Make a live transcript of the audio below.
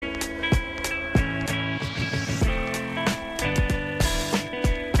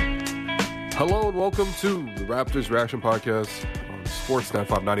Hello and welcome to the Raptors Reaction Podcast on Sportsnet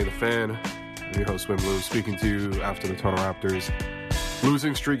 590 The Fan. I'm your host, Wim Lou, speaking to you after the Toronto Raptors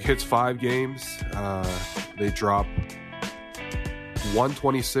losing streak hits 5 games. They drop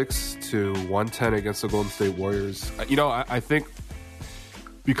 126 to 110 against the Golden State Warriors. I think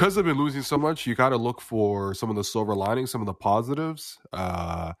because they've been losing so much, you got to look for some of the silver linings, some of the positives.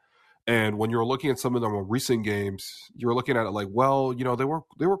 And when you're looking at some of the more recent games, you're looking at it like, well, they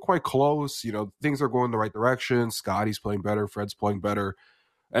were quite close. Things are going the right direction. Scotty's playing better. Fred's playing better.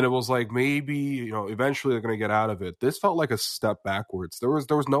 And it was like maybe, eventually they're going to get out of it. This felt like a step backwards. There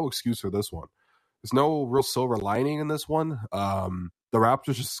was no excuse for this one. There's no real silver lining in this one. The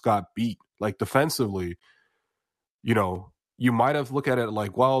Raptors just got beat. Like defensively, you might have looked at it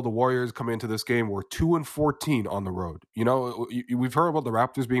like, well, the Warriors coming into this game were 2-14 on the road. We've heard about the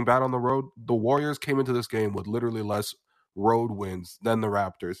Raptors being bad on the road. The Warriors came into this game with literally less road wins than the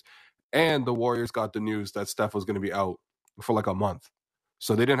Raptors. And the Warriors got the news that Steph was going to be out for like a month.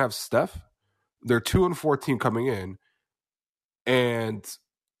 So they didn't have Steph. They're 2-14 coming in. And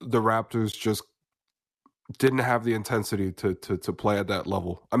the Raptors just didn't have the intensity to play at that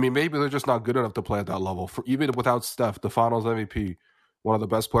level. I mean, maybe they're just not good enough to play at that level. Even without Steph, the Finals MVP, one of the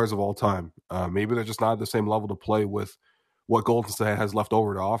best players of all time, maybe they're just not at the same level to play with what Golden State has left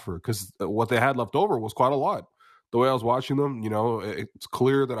over to offer. Because what they had left over was quite a lot. The way I was watching them, it's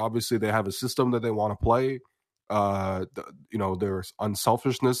clear that obviously they have a system that they want to play. There's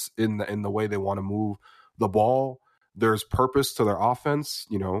unselfishness in the way they want to move the ball. There's purpose to their offense,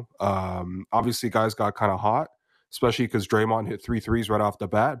 obviously guys got kind of hot, especially because Draymond hit 3 threes right off the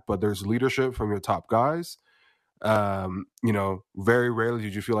bat, but there's leadership from your top guys. Very rarely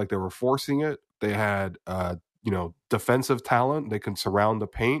did you feel like they were forcing it. They had, defensive talent. They can surround the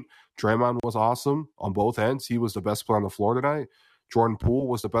paint. Draymond was awesome on both ends. He was the best player on the floor tonight. Jordan Poole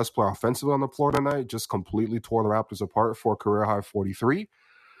was the best player offensively on the floor tonight, just completely tore the Raptors apart for a career high 43.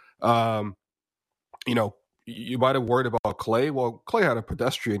 You might have worried about Clay. Well, Clay had a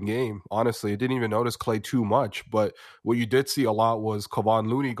pedestrian game, honestly. I didn't even notice Clay too much. But what you did see a lot was Kevon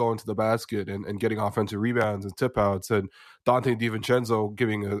Looney going to the basket and getting offensive rebounds and tip-outs, and Dante DiVincenzo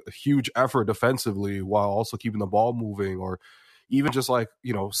giving a huge effort defensively while also keeping the ball moving, or even just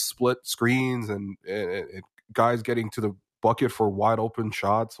split screens and guys getting to the bucket for wide-open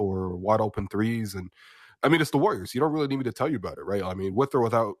shots or wide-open threes. And I mean, it's the Warriors. You don't really need me to tell you about it, right? I mean, with or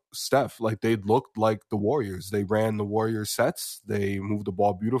without Steph, they looked like the Warriors. They ran the Warriors sets. They moved the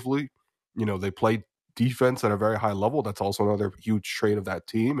ball beautifully. They played defense at a very high level. That's also another huge trait of that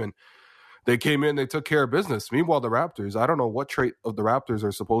team. And they came in, they took care of business. Meanwhile, the Raptors, I don't know what trait of the Raptors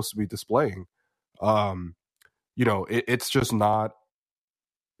are supposed to be displaying. It's just not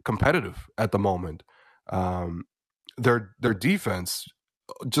competitive at the moment. Their defense,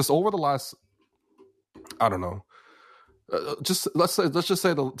 just over the last, I don't know. Let's just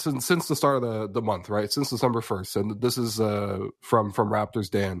say since the start of the month, right? Since December 1st, and this is from Raptors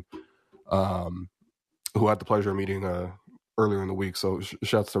Dan, who had the pleasure of meeting earlier in the week. So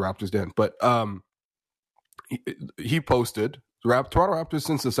shouts to Raptors Dan. But he posted Toronto Raptors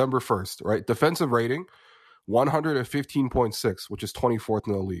since December 1st, right? Defensive rating 115.6, which is 24th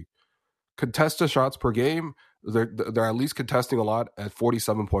in the league. Contested shots per game, they're at least contesting a lot at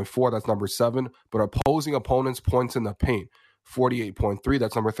 47.4. That's number 7. But opposing opponents' points in the paint, 48.3.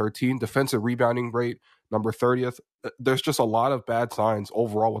 That's number 13. Defensive rebounding rate, number 30th. There's just a lot of bad signs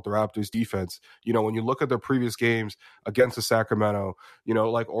overall with the Raptors defense. When you look at their previous games against the Sacramento,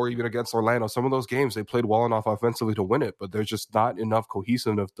 or even against Orlando, some of those games they played well enough offensively to win it, but there's just not enough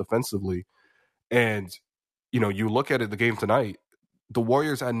cohesiveness defensively. And, you look at it, the game tonight, the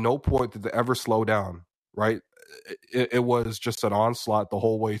Warriors at no point did they ever slow down, right? It was just an onslaught the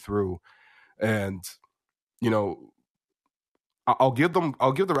whole way through. And, I'll give the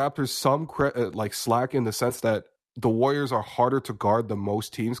Raptors some slack in the sense that the Warriors are harder to guard than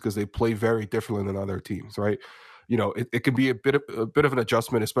most teams because they play very differently than other teams, right? It can be a bit of an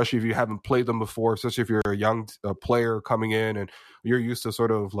adjustment, especially if you haven't played them before, especially if you're a young player coming in and you're used to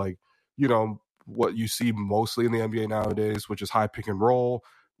sort of what you see mostly in the NBA nowadays, which is high pick and roll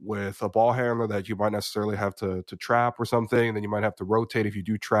with a ball handler that you might necessarily have to trap or something. And then you might have to rotate if you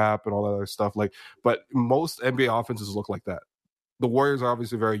do trap and all that other stuff. But most NBA offenses look like that. The Warriors are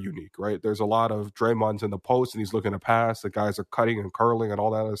obviously very unique, right? There's a lot of Draymond's in the post and he's looking to pass. The guys are cutting and curling and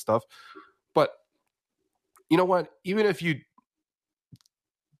all that other stuff. But you know what? Even if you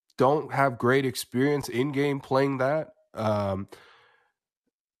don't have great experience in-game playing that,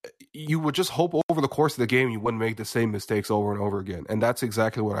 you would just hope over the course of the game you wouldn't make the same mistakes over and over again. And that's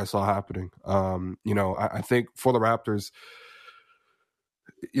exactly what I saw happening. I think for the Raptors,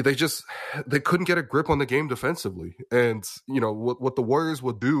 they couldn't get a grip on the game defensively. And what the Warriors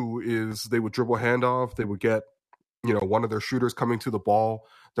would do is they would dribble handoff, they would get one of their shooters coming to the ball.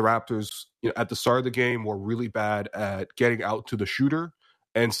 The Raptors, at the start of the game, were really bad at getting out to the shooter,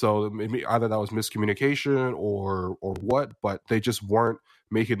 and so maybe either that was miscommunication or what, but they just weren't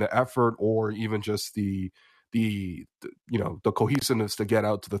making the effort or even just the cohesiveness to get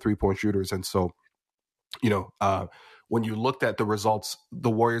out to the 3-point shooters. And so when you looked at the results,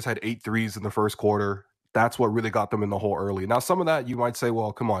 the Warriors had 8 threes in the first quarter. That's what really got them in the hole early. Now, some of that you might say,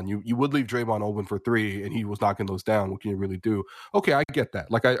 well, come on, you would leave Draymond open for 3 and he was knocking those down. What can you really do? Okay, I get that.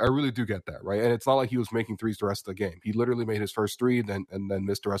 Like, I really do get that, right? And it's not like he was making threes the rest of the game. He literally made his first 3 and then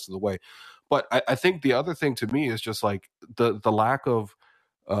missed the rest of the way. But I think the other thing to me is just like the lack of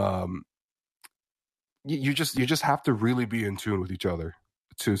you just have to really be in tune with each other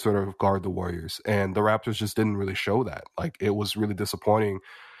to sort of guard the Warriors. And the Raptors just didn't really show that. Like, it was really disappointing,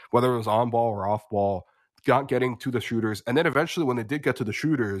 whether it was on ball or off ball, not getting to the shooters. And then eventually when they did get to the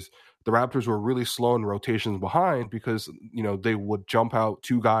shooters, the Raptors were really slow in rotations behind because, they would jump out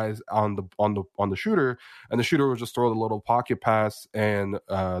 2 guys on the shooter, and the shooter would just throw the little pocket pass, and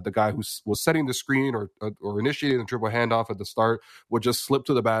the guy who was setting the screen or initiating the dribble handoff at the start would just slip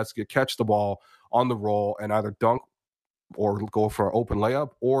to the basket, catch the ball on the roll, and either dunk or go for an open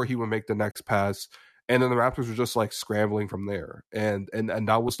layup, or he would make the next pass. And then the Raptors were just like scrambling from there. And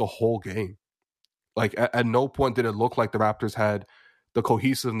that was the whole game. Like, at no point did it look like the Raptors had the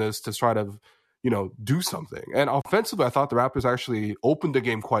cohesiveness to try to, do something. And offensively, I thought the Raptors actually opened the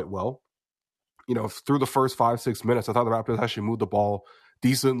game quite well. Through the first 5-6 minutes, I thought the Raptors actually moved the ball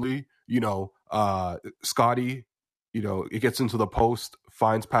decently. Scotty, it gets into the post,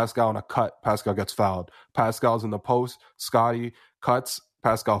 finds Pascal on a cut. Pascal gets fouled. Pascal's in the post. Scotty cuts.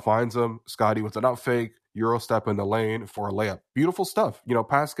 Pascal finds him. Scotty with an up fake, Euro step in the lane for a layup. Beautiful stuff.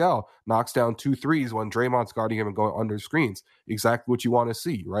 Pascal knocks down 2 threes when Draymond's guarding him and going under screens. Exactly what you want to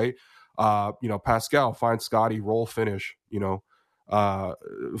see, right? Pascal finds Scotty, roll finish, for a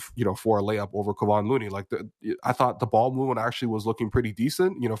layup over Kevon Looney. Like, I thought the ball movement actually was looking pretty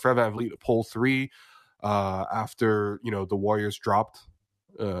decent. Fred VanVleet pull 3 after, the Warriors dropped.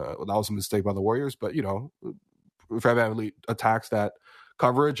 That was a mistake by the Warriors, but, Fred VanVleet attacks that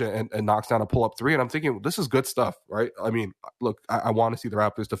coverage and knocks down a pull-up 3. And I'm thinking, this is good stuff, right? I mean, look, I want to see the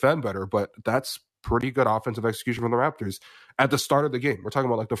Raptors defend better, but that's pretty good offensive execution from the Raptors at the start of the game. We're talking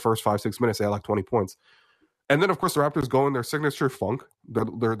about like the first 5-6 minutes, they had like 20 points. And then, of course, the Raptors go in their signature funk,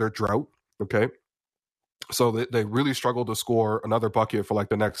 their drought, okay? So they really struggled to score another bucket for like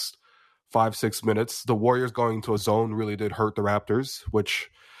the next 5-6 minutes. The Warriors going to a zone really did hurt the Raptors,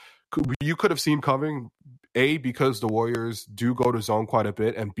 which you could have seen coming, A, because the Warriors do go to zone quite a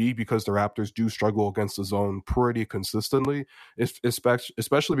bit, and B, because the Raptors do struggle against the zone pretty consistently,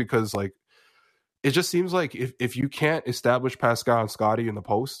 especially because, like, it just seems like if you can't establish Pascal and Scotty in the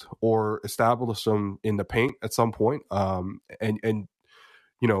post or establish them in the paint at some point, the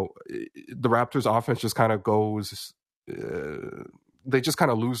Raptors offense just kind of goes, they just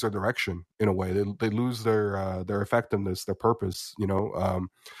kind of lose their direction in a way. They lose their effectiveness, their purpose,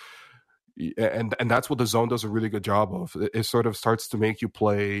 and that's what the zone does a really good job of. It sort of starts to make you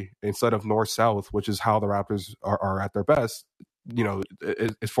play instead of north-south, which is how the Raptors are at their best.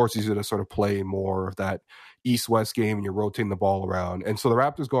 It forces you to sort of play more of that east-west game, and you're rotating the ball around. And so the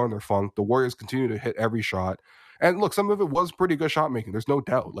Raptors go in their funk. The Warriors continue to hit every shot. And look, some of it was pretty good shot making. There's no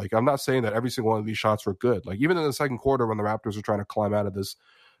doubt. Like, I'm not saying that every single one of these shots were good. Like, even in the second quarter when the Raptors were trying to climb out of this,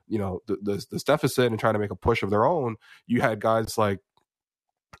 this deficit and trying to make a push of their own, you had guys like,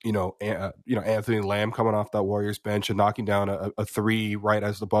 Anthony Lamb coming off that Warriors bench and knocking down a 3 right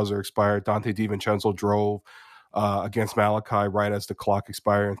as the buzzer expired. Dante DiVincenzo drove against Malachi right as the clock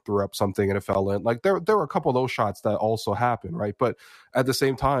expired and threw up something and it fell in. Like, there were a couple of those shots that also happened, right? But at the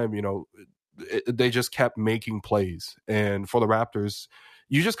same time, they just kept making plays. And for the Raptors,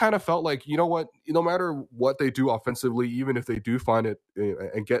 you just kind of felt like, you know what, no matter what they do offensively, even if they do find it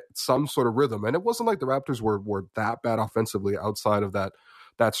and get some sort of rhythm, and it wasn't like the Raptors were that bad offensively outside of that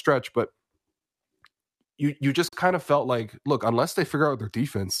stretch, but you just kind of felt like, look, unless they figure out their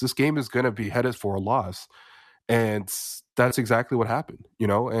defense, this game is going to be headed for a loss. And that's exactly what happened,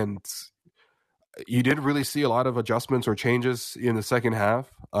 and you didn't really see a lot of adjustments or changes in the second half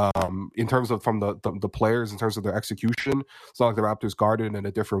in terms of from the players, in terms of their execution. It's not like the Raptors guarded in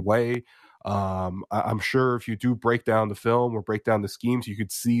a different way. I'm sure if you do break down the film or break down the schemes, you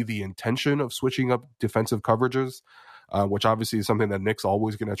could see the intention of switching up defensive coverages, which obviously is something that Nick's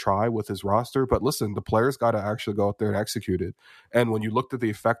always going to try with his roster. But listen, the players got to actually go out there and execute it. And when you looked at the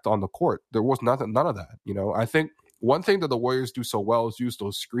effect on the court, there was none of that. I think one thing that the Warriors do so well is use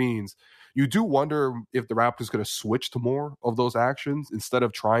those screens. You do wonder if the Raptors going to switch to more of those actions instead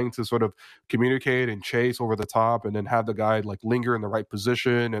of trying to sort of communicate and chase over the top and then have the guy like linger in the right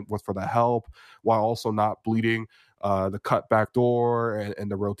position and for the help while also not bleeding the cut back door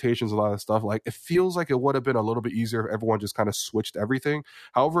and the rotations, a lot of stuff. Like, it feels like it would have been a little bit easier if everyone just kind of switched everything.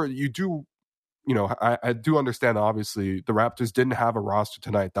 However, I do understand that obviously the Raptors didn't have a roster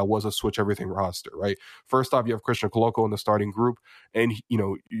tonight that was a switch everything roster, right? First off, you have Christian Koloko in the starting group, and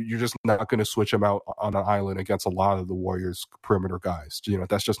you're just not going to switch him out on an island against a lot of the Warriors perimeter guys.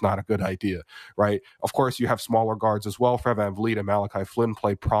 That's just not a good idea, right? Of course, you have smaller guards as well. Fred VanVleet and Malachi Flynn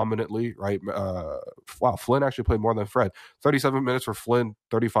play prominently, right? Wow, Flynn actually played more than Fred. 37 minutes for Flynn,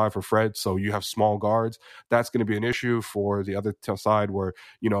 35 for Fred. So you have small guards. That's going to be an issue for the other side where,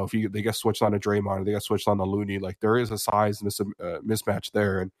 if they get switched on a Draymond or they got switched on the Looney, like there is a size mismatch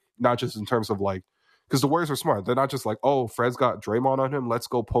there, and not just in terms of like, because the Warriors are smart. They're not just like, oh, Fred's got Draymond on him, let's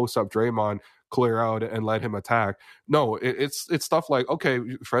go post up Draymond, clear out and let him attack. No, it's stuff like, okay,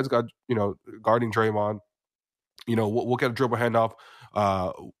 Fred's got guarding Draymond. We'll get a dribble handoff.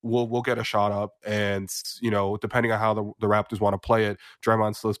 We'll get a shot up, and depending on how the Raptors want to play it,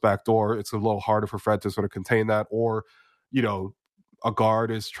 Draymond slips back door. It's a little harder for Fred to sort of contain that, or a guard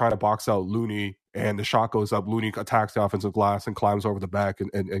is trying to box out Looney and the shot goes up. Looney attacks the offensive glass and climbs over the back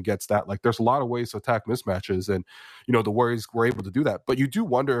and gets that. Like, there's a lot of ways to attack mismatches, and the Warriors were able to do that. But you do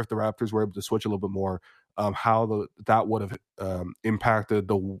wonder if the Raptors were able to switch a little bit more, how that would have impacted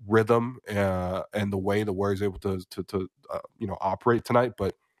the rhythm and the way the Warriors were able to operate tonight.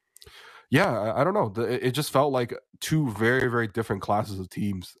 But yeah, I don't know. It just felt like two very, very different classes of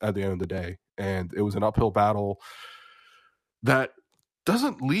teams at the end of the day, and it was an uphill battle that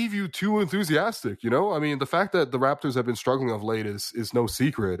doesn't leave you too enthusiastic. I mean, the fact that the Raptors have been struggling of late is no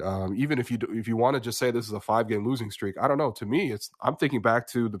secret. Even if you want to just say this is a 5-game losing streak, I don't know. To me, I'm thinking back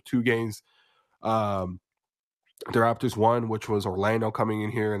to the 2 games the Raptors won, which was Orlando coming in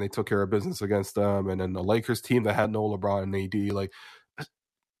here and they took care of business against them, and then the Lakers team that had no LeBron and AD. Like,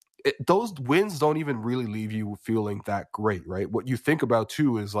 those wins don't even really leave you feeling that great, right? What you think about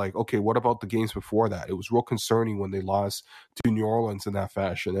too is like, okay, what about the games before that? It was real concerning when they lost to New Orleans in that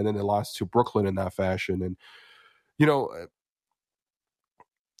fashion, and then they lost to Brooklyn in that fashion. And the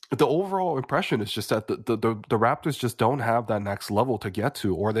overall impression is just that the Raptors just don't have that next level to get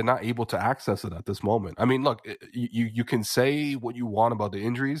to, or they're not able to access it at this moment. I mean, look, you can say what you want about the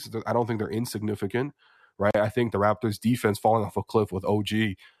injuries. I don't think they're insignificant, right? I think the Raptors defense falling off a cliff with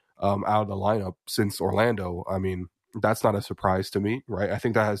OG out of the lineup since Orlando. I mean, that's not a surprise to me, right? I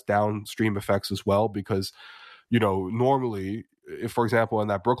think that has downstream effects as well because, normally, if, for example, in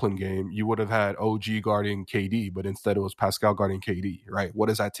that Brooklyn game, you would have had OG guarding KD, but instead it was Pascal guarding KD, right? What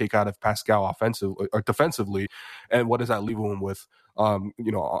does that take out of Pascal offensive or defensively? And what does that leave him with, on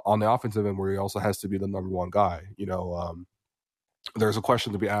the offensive end where he also has to be the number one guy? There's a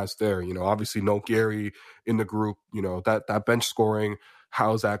question to be asked there. Obviously no Gary in the group, that bench scoring,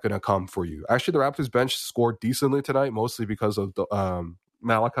 how's that going to come for you? Actually, the Raptors bench scored decently tonight, mostly because of the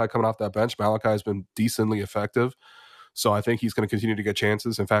Malachi coming off that bench. Malachi has been decently effective, so I think he's going to continue to get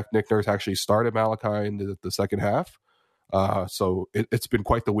chances. In fact, Nick Nurse actually started Malachi in the second half. So it's been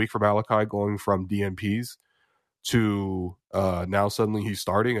quite the week for Malachi, going from DNPs to now suddenly he's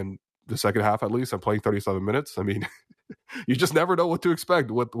starting in the second half at least and playing 37 minutes. I mean, you just never know what to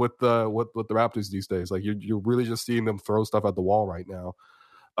expect with the Raptors these days. Like, you're really just seeing them throw stuff at the wall right now.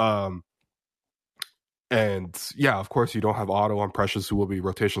 And yeah, of course you don't have Otto and Precious, who will be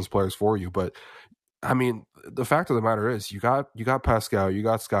rotations players for you. But I mean, the fact of the matter is you got Pascal, you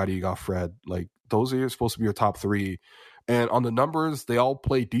got Scotty, you got Fred. Like, those are supposed to be your top 3. And on the numbers, they all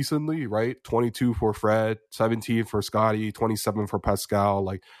play decently, right? 22 for Fred, 17 for Scotty, 27 for Pascal.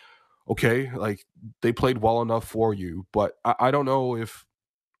 Like, okay, like, they played well enough for you, but I don't know if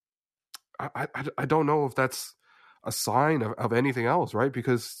I don't know if that's a sign of anything else, right?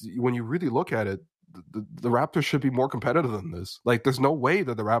 Because when you really look at it, the Raptors should be more competitive than this. Like, there's no way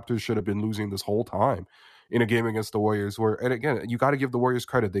that the Raptors should have been losing this whole time in a game against the Warriors. And again, you got to give the Warriors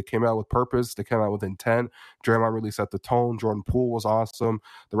credit. They came out with purpose. They came out with intent. Draymond really set the tone. Jordan Poole was awesome.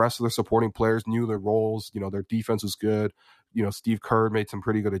 The rest of their supporting players knew their roles. Their defense was good. Steve Kerr made some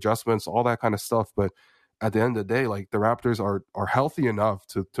pretty good adjustments, all that kind of stuff. But at the end of the day, like, the Raptors are healthy enough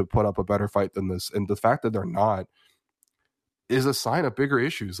to put up a better fight than this. And the fact that they're not is a sign of bigger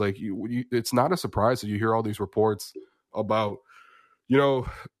issues. Like, it's not a surprise that you hear all these reports about, the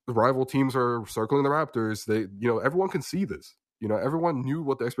rival teams are circling the Raptors. They, everyone can see this. Everyone knew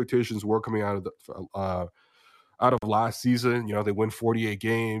what the expectations were coming out out of last season. They win 48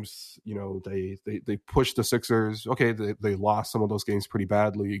 games. They pushed the Sixers. Okay, they lost some of those games pretty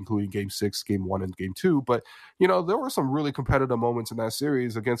badly, including Game 6, Game 1, and Game 2. But, there were some really competitive moments in that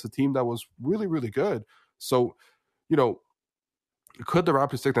series against a team that was really, really good. So, could the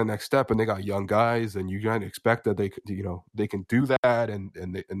Raptors take that next step? And they got young guys, and you kind of expect that they can do that, and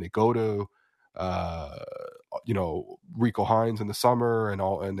they go to Rico Hines in the summer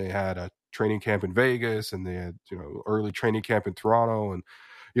and they had a training camp in Vegas, and they had early training camp in Toronto, and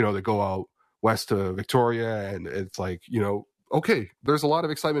they go out west to Victoria, and it's like okay, there's a lot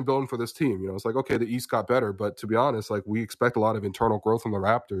of excitement building for this team. It's like, okay, the East got better, but to be honest, like, we expect a lot of internal growth from the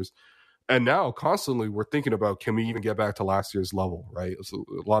Raptors. And now constantly we're thinking about, can we even get back to last year's level, right? So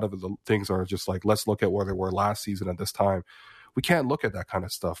a lot of the things are just like, let's look at where they were last season at this time. We can't look at that kind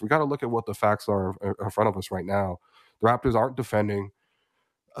of stuff. We got to look at what the facts are in front of us right now. The Raptors aren't defending.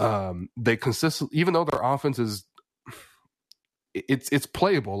 They consistently, even though their offense is, it's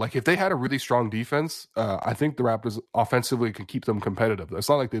playable. Like, if they had a really strong defense, I think the Raptors offensively can keep them competitive. It's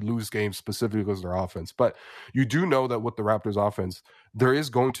not like they lose games specifically because of their offense, but you do know that with the Raptors offense, there is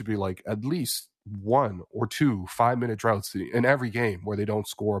going to be like at least 1 or 2 5-minute droughts in every game where they don't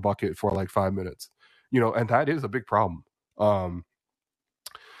score a bucket for like 5 minutes, and that is a big problem.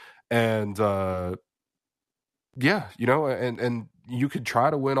 Yeah, and you could try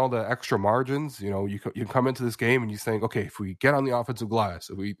to win all the extra margins. You come into this game and you think, okay, if we get on the offensive glass,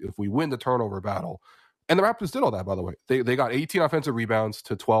 if we win the turnover battle, and the Raptors did all that, by the way. They got 18 offensive rebounds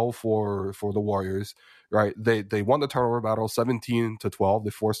to 12 for the Warriors, right? They won the turnover battle 17-12. They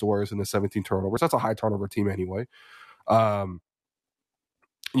forced the Warriors into 17 turnovers. That's a high turnover team anyway.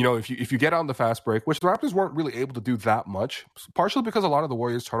 If you get on the fast break, which the Raptors weren't really able to do that much, partially because a lot of the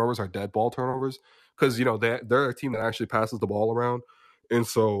Warriors' turnovers are dead ball turnovers, because they're a team that actually passes the ball around, and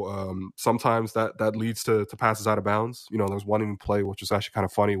so sometimes that leads to passes out of bounds. There's one even play which is actually kind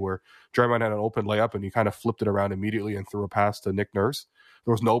of funny where Draymond had an open layup and he kind of flipped it around immediately and threw a pass to Nick Nurse.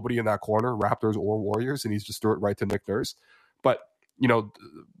 There was nobody in that corner, Raptors or Warriors, and he just threw it right to Nick Nurse. But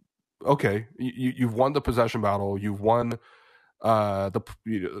okay, you've won the possession battle, you've won.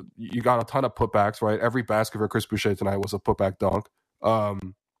 You got a ton of putbacks, right? Every basket for Chris Boucher tonight was a putback dunk.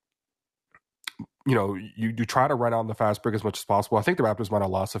 You try to run out on the fast break as much as possible. I think the Raptors might have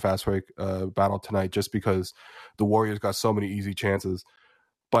lost the fast break battle tonight just because the Warriors got so many easy chances.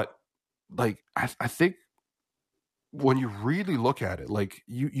 But like, I think when you really look at it, like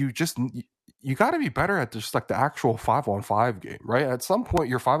you got to be better at just like the actual 5-on-5 game, right? At some point,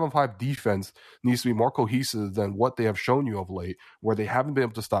 your 5-on-5 defense needs to be more cohesive than what they have shown you of late, where they haven't been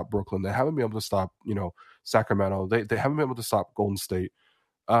able to stop Brooklyn. They haven't been able to stop, Sacramento. They haven't been able to stop Golden State.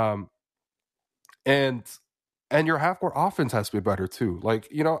 And your half-court offense has to be better too.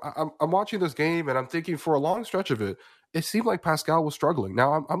 Like, I'm watching this game and I'm thinking, for a long stretch of it, it seemed like Pascal was struggling.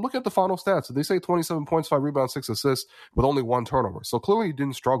 Now I'm looking at the final stats. They say 27 points, 5 rebounds, 6 assists with only 1 turnover. So clearly he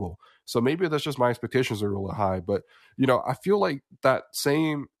didn't struggle. So maybe that's just my expectations are really high. But, I feel like that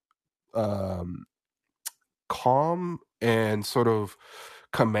same calm and sort of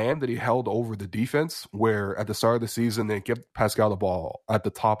command that he held over the defense, where at the start of the season they give Pascal the ball at the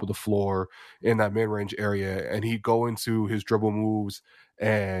top of the floor in that mid-range area, and he'd go into his dribble moves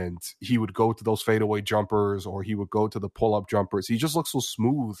and he would go to those fadeaway jumpers, or he would go to the pull-up jumpers. He just looks so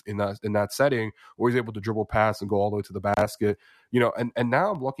smooth in that setting where he's able to dribble pass and go all the way to the basket. And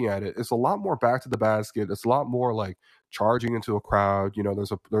now I'm looking at it, it's a lot more back to the basket. It's a lot more like charging into a crowd.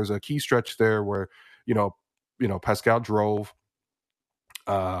 There's a key stretch there where Pascal drove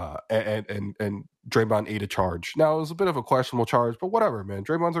and Draymond ate a charge. Now, it was a bit of a questionable charge, but whatever, man.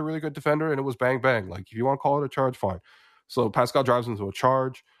 Draymond's a really good defender, and it was bang, bang. Like, if you want to call it a charge, fine. So Pascal drives into a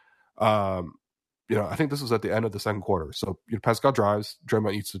charge. I think this was at the end of the second quarter. So Pascal drives,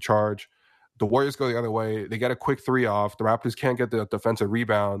 Draymond eats the charge. The Warriors go the other way. They get a quick 3 off. The Raptors can't get the defensive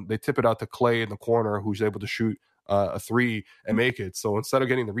rebound. They tip it out to Clay in the corner, who's able to shoot a 3 and make it. So instead of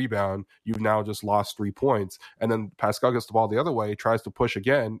getting the rebound, you've now just lost 3 points. And then Pascal gets the ball the other way, tries to push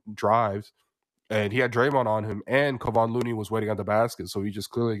again, drives, and he had Draymond on him, and Kevon Looney was waiting on the basket, so he just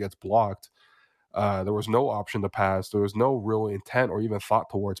clearly gets blocked. There was no option to pass. There was no real intent or even thought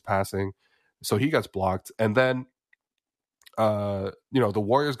towards passing, so he gets blocked. And then the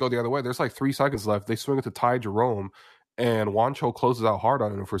Warriors go the other way. There's like 3 seconds left. They swing it to Ty Jerome, and Juancho closes out hard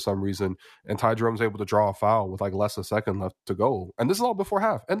on him for some reason, and Ty Jerome's able to draw a foul with like less than a second left to go. And this is all before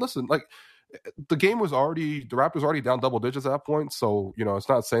half. And listen, like, the Raptors already down double digits at that point. So, it's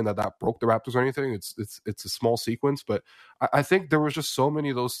not saying that broke the Raptors or anything. It's a small sequence, but I think there was just so many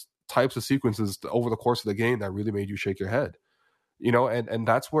of those types of sequences over the course of the game that really made you shake your head. and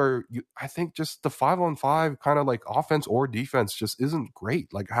that's where I think just the 5-on-5 kind of like offense or defense just isn't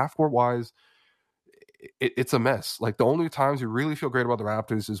great. Like half court wise, it's a mess. Like the only times you really feel great about the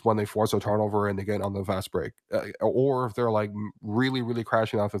Raptors is when they force a turnover and they get on the fast break, or if they're like really, really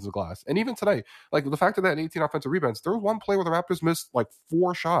crashing the offensive glass. And even today, like the fact that they had 18 offensive rebounds, there was one play where the Raptors missed like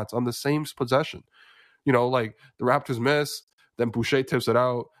 4 shots on the same possession. Like the Raptors miss, then Boucher tips it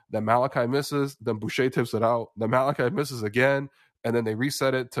out, then Malachi misses, then Boucher tips it out, then Malachi misses again, and then they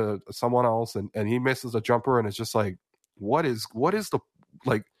reset it to someone else, and he misses a jumper, and it's just like, what is the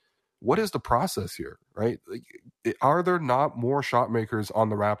like what is the process here, right? Like, are there not more shot makers on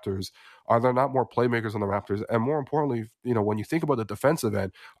the Raptors? Are there not more playmakers on the Raptors? And more importantly, when you think about the defensive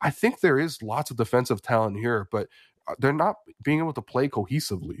end, I think there is lots of defensive talent here, but they're not being able to play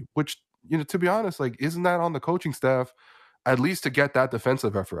cohesively, which, to be honest, like, isn't that on the coaching staff at least to get that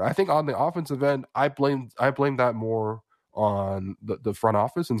defensive effort? I think on the offensive end, I blame that more on the front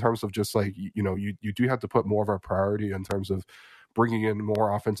office in terms of just like, you do have to put more of a priority in terms of bringing in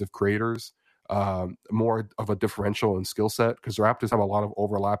more offensive creators, more of a differential in skill set, because the Raptors have a lot of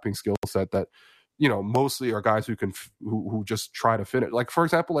overlapping skill set that, mostly are guys who just try to fit it. Like, for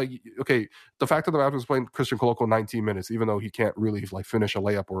example, like, okay, the fact that the Raptors playing Christian Koloko 19 minutes, even though he can't really like finish a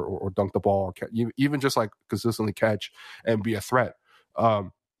layup or dunk the ball or even just like consistently catch and be a threat.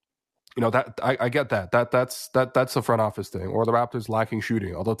 That I get that's a front office thing, or the Raptors lacking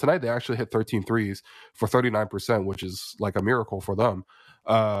shooting. Although tonight they actually hit 13 threes for 39%, which is like a miracle for them.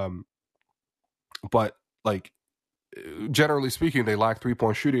 But like, generally speaking, they lack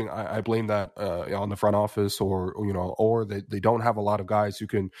 3-point shooting. I blame that on the front office, or they don't have a lot of guys who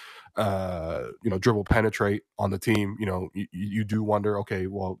can, dribble penetrate on the team. You do wonder, okay,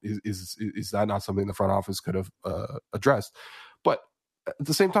 well, is that not something the front office could have addressed? But at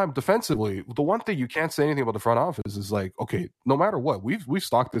the same time, defensively, the one thing you can't say anything about the front office is like, okay, no matter what, we've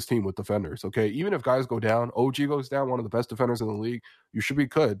stocked this team with defenders. Okay, even if guys go down, OG goes down, one of the best defenders in the league, you should be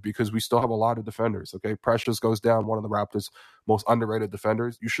good because we still have a lot of defenders. Okay, Precious goes down, one of the Raptors' most underrated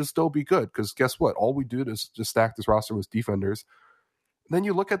defenders. You should still be good because guess what? All we did is just stack this roster with defenders. And then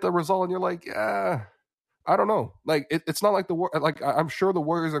you look at the result and you're like, yeah, I don't know. Like it's not like I'm sure the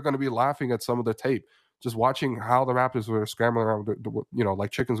Warriors are going to be laughing at some of the tape, just watching how the Raptors were scrambling around, like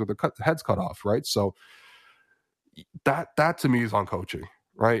chickens with their heads cut off, right? So that to me is on coaching,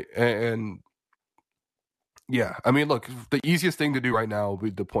 right? And yeah, I mean, look, the easiest thing to do right now would be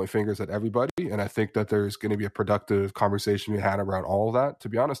to point fingers at everybody, and I think that there's going to be a productive conversation we had around all of that. To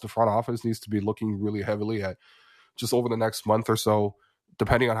be honest, the front office needs to be looking really heavily at just over the next month or so,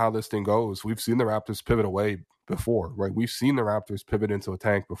 depending on how this thing goes. We've seen the Raptors pivot away before, right? We've seen the Raptors pivot into a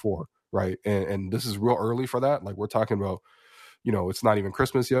tank before, right? And this is real early for that. Like, we're talking about, it's not even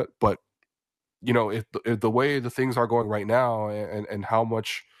Christmas yet, but if the way the things are going right now, and how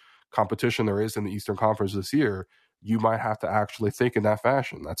much competition there is in the Eastern Conference this year, you might have to actually think in that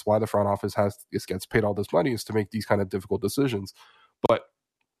fashion. That's why the front office gets paid all this money, is to make these kind of difficult decisions. But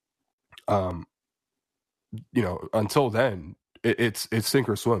until then, it's sink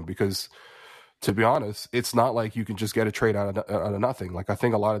or swim, because to be honest, it's not like you can just get a trade out of nothing. Like, I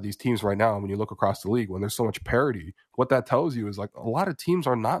think a lot of these teams right now, when you look across the league, when there's so much parity, what that tells you is like a lot of teams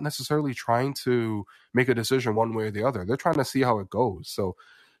are not necessarily trying to make a decision one way or the other. They're trying to see how it goes. So,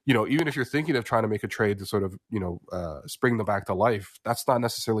 even if you're thinking of trying to make a trade to sort of, spring them back to life, that's not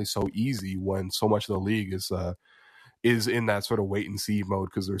necessarily so easy when so much of the league is in that sort of wait and see mode,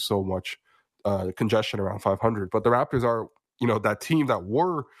 because there's so much congestion around 500. But the Raptors are, that team that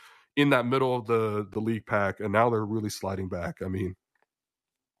were in that middle of the league pack, and now they're really sliding back. I mean,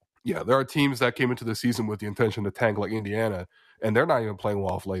 yeah, there are teams that came into the season with the intention to tank, like Indiana, and they're not even playing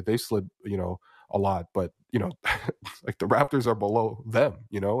well off late. They slid, a lot, but like the Raptors are below them,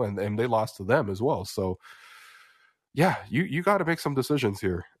 and they lost to them as well. So yeah, you got to make some decisions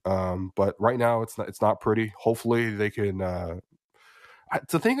here. But right now it's not pretty. Hopefully they can.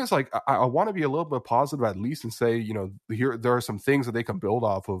 The thing is, like, I want to be a little bit positive at least and say, here there are some things that they can build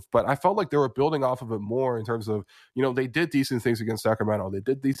off of. But I felt like they were building off of it more in terms of, they did decent things against Sacramento. They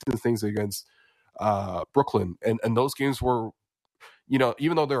did decent things against Brooklyn. And those games were,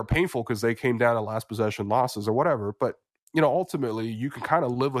 even though they were painful because they came down to last possession losses or whatever, but, ultimately you can kind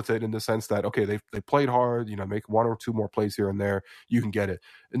of live with it in the sense that, okay, they played hard, make one or two more plays here and there, you can get it.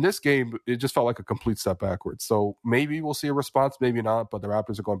 In this game, it just felt like a complete step backwards. So maybe we'll see a response, maybe not, but the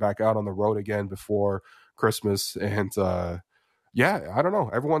Raptors are going back out on the road again before Christmas. And yeah, I don't know.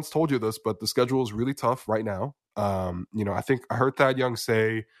 Everyone's told you this, but the schedule is really tough right now. I think I heard Thad Young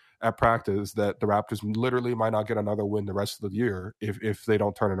say at practice that the Raptors literally might not get another win the rest of the year if they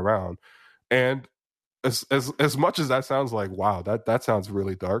don't turn it around. And as much as that sounds like, wow, that sounds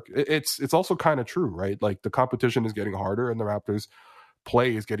really dark, it's also kind of true, right? Like the competition is getting harder and the Raptors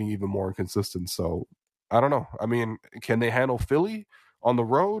play is getting even more inconsistent. So I don't know. I mean, can they handle Philly on the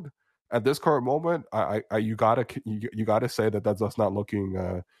road at this current moment? You gotta say that's not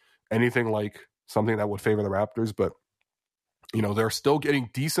looking anything like something that would favor the Raptors. But they're still getting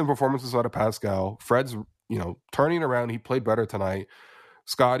decent performances out of Pascal. Fred's turning around. He played better tonight.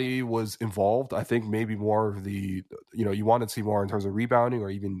 Scotty was involved. I think maybe more of the, you wanted to see more in terms of rebounding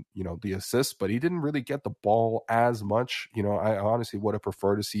or even, the assists, but he didn't really get the ball as much. I honestly would have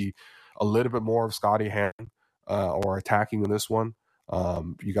preferred to see a little bit more of Scotty hand or attacking in this one.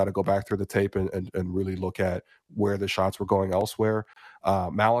 You got to go back through the tape and really look at where the shots were going elsewhere.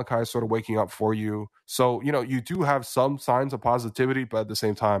 Malachi is sort of waking up for you. So, you do have some signs of positivity, but at the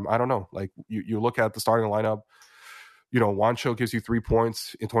same time, I don't know. Like you look at the starting lineup, Juancho gives you 3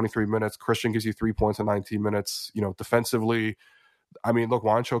 points in 23 minutes. Christian gives you 3 points in 19 minutes. Defensively, I mean, look,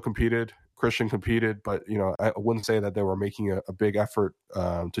 Juancho competed, Christian competed, but, I wouldn't say that they were making a big effort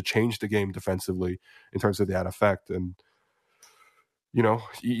to change the game defensively in terms of that effect. And,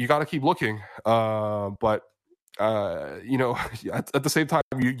 you got to keep looking. But, at the same time,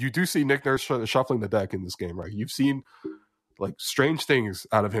 you do see Nick Nurse shuffling the deck in this game, right? You've seen like strange things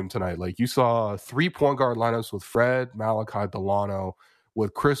out of him tonight. Like you saw 3 point guard lineups with Fred, Malachi, Delano,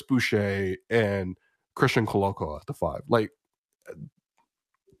 with Chris Boucher and Christian Koloko at the 5. Like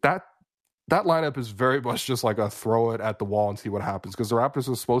that lineup is very much just like a throw it at the wall and see what happens. Because the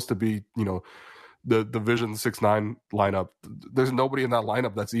Raptors are supposed to be, the Division 6-9 lineup. There's nobody in that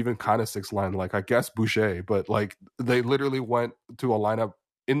lineup that's even kind of 6'9", like I guess Boucher, but like they literally went to a lineup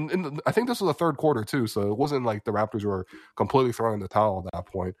I think this was the third quarter too, so it wasn't like the Raptors were completely throwing the towel at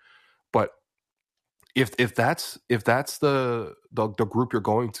that point. But if that's the group you're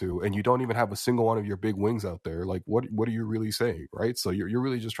going to, and you don't even have a single one of your big wings out there, like what are you really saying, right? So you're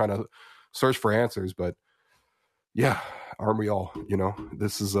really just trying to search for answers. But yeah, aren't we all?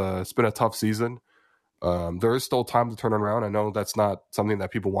 This is it's been a tough season. There is still time to turn it around. I know that's not something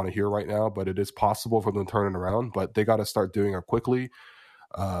that people want to hear right now, but it is possible for them to turn it around. But they got to start doing it quickly.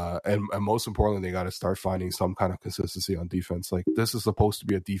 And most importantly, they got to start finding some kind of consistency on defense. Like this is supposed to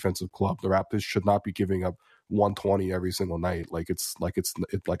be a defensive club. The Raptors should not be giving up 120 every single night. It's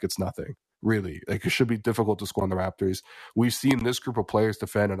nothing really. Like it should be difficult to score on the Raptors. We've seen this group of players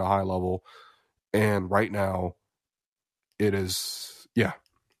defend at a high level, and right now, it is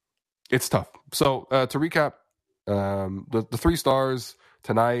it's tough. So to recap, the 3 stars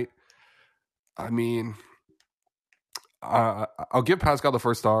tonight. I mean. I'll give Pascal the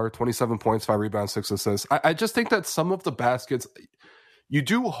first star, 27 points, 5 rebounds, 6 assists. I just think that some of the baskets, you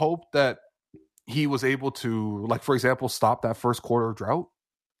do hope that he was able to, like, for example, stop that first quarter drought.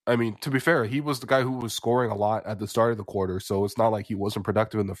 I mean, to be fair, he was the guy who was scoring a lot at the start of the quarter, so it's not like he wasn't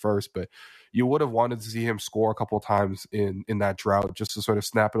productive in the first, but you would have wanted to see him score a couple of times in that drought just to sort of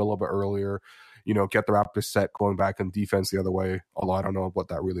snap it a little bit earlier, get the Raptors set going back in defense the other way, although I don't know what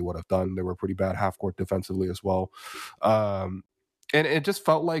that really would have done. They were pretty bad half-court defensively as well. And it just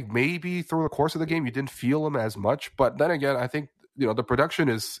felt like maybe through the course of the game you didn't feel him as much, but then again, I think the production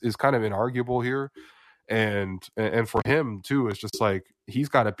is kind of inarguable here. And for him too, it's just like he's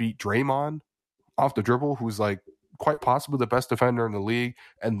got to beat Draymond off the dribble, who's like quite possibly the best defender in the league,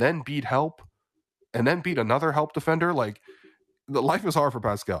 and then beat help, and then beat another help defender. Like the life is hard for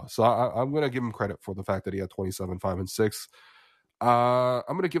Pascal, so I'm going to give him credit for the fact that he had 27, 5, and 6. I'm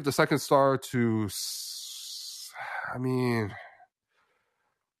going to give the second star to. I mean,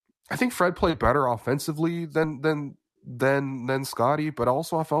 I think Fred played better offensively than Scotty, but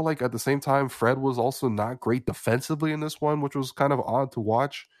also I felt like at the same time Fred was also not great defensively in this one, which was kind of odd to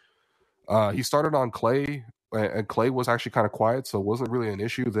watch. He started on Clay, and Clay was actually kind of quiet, so it wasn't really an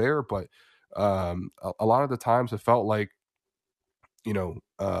issue there. But a lot of the times it felt like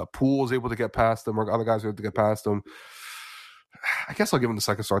Poole was able to get past them, or other guys were able to get past them. I guess I'll give him the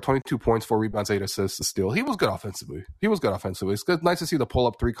second star. 22 points, 4 rebounds, 8 assists, a steal. He was good offensively. It's good, nice to see the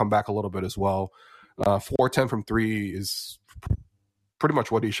pull-up 3 come back a little bit as well. 4-10 from 3 is pretty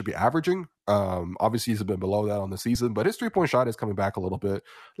much what he should be averaging. Obviously, he's been below that on the season, but his 3-point shot is coming back a little bit.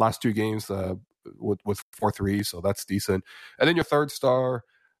 Last 2 games with 4 threes, so that's decent. And then your third star,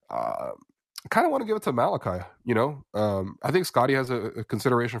 I kind of want to give it to Malachi. I think Scotty has a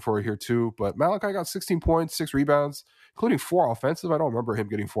consideration for it here too, but Malachi got 16 points, 6 rebounds, including 4 offensive. I don't remember him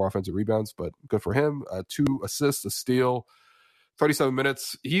getting 4 offensive rebounds, but good for him. 2 assists, a steal, 37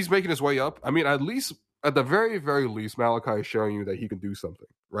 minutes. He's making his way up. I mean, at the very, very least, Malachi is showing you that he can do something,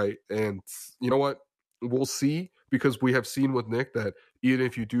 right? And you know what? we'll see, because we have seen with Nick that even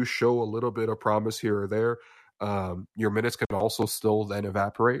if you do show a little bit of promise here or there, your minutes can also still then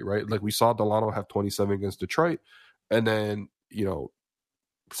evaporate, right? Like we saw Delano have 27 against Detroit, and then,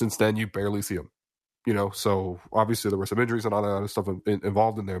 since then you barely see him, so obviously there were some injuries and all that other stuff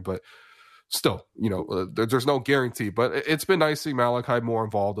involved in there, but still, there's no guarantee. But it's been nice seeing Malachi more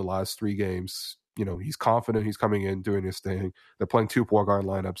involved the last 3 games. He's confident, he's coming in, doing his thing. They're playing 2 point guard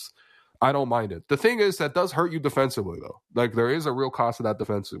lineups. I don't mind it. The thing is, that does hurt you defensively, though. Like, there is a real cost of that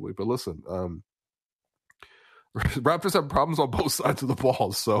defensively. But listen, Raptors have problems on both sides of the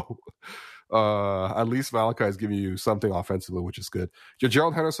ball, so at least Malachi is giving you something offensively, which is good. Your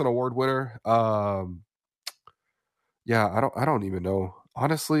Gerald Henderson Award winner, yeah, I don't even know.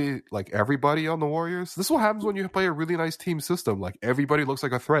 Honestly, like, everybody on the Warriors, this is what happens when you play a really nice team system. Like, everybody looks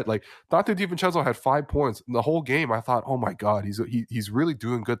like a threat. Like, Dante DiVincenzo had 5 points in the whole game. I thought, oh my God, he's really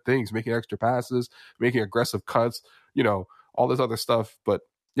doing good things, making extra passes, making aggressive cuts, all this other stuff. But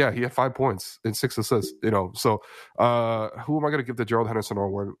yeah, he had 5 points and 6 assists, So who am I going to give the Gerald Henderson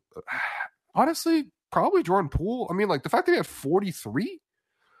Award? Honestly, probably Jordan Poole. I mean, like, the fact that he had 43,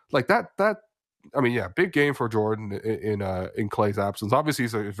 like that. I mean, yeah, big game for Jordan in Clay's absence. Obviously,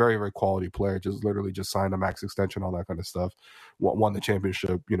 he's a very, very quality player. Just literally just signed a max extension, all that kind of stuff. Won the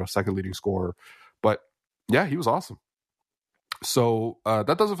championship, second leading scorer. But yeah, he was awesome. So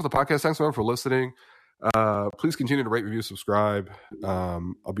that does it for the podcast. Thanks everyone for listening. Please continue to rate, review, subscribe.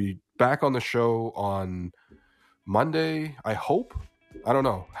 I'll be back on the show on Monday, I hope. I don't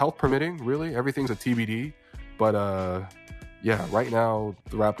know. Health permitting, really. Everything's a TBD. But yeah, right now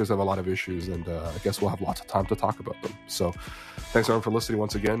the Raptors have a lot of issues, and I guess we'll have lots of time to talk about them. So thanks everyone for listening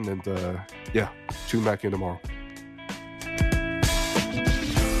once again, and yeah, tune back in tomorrow.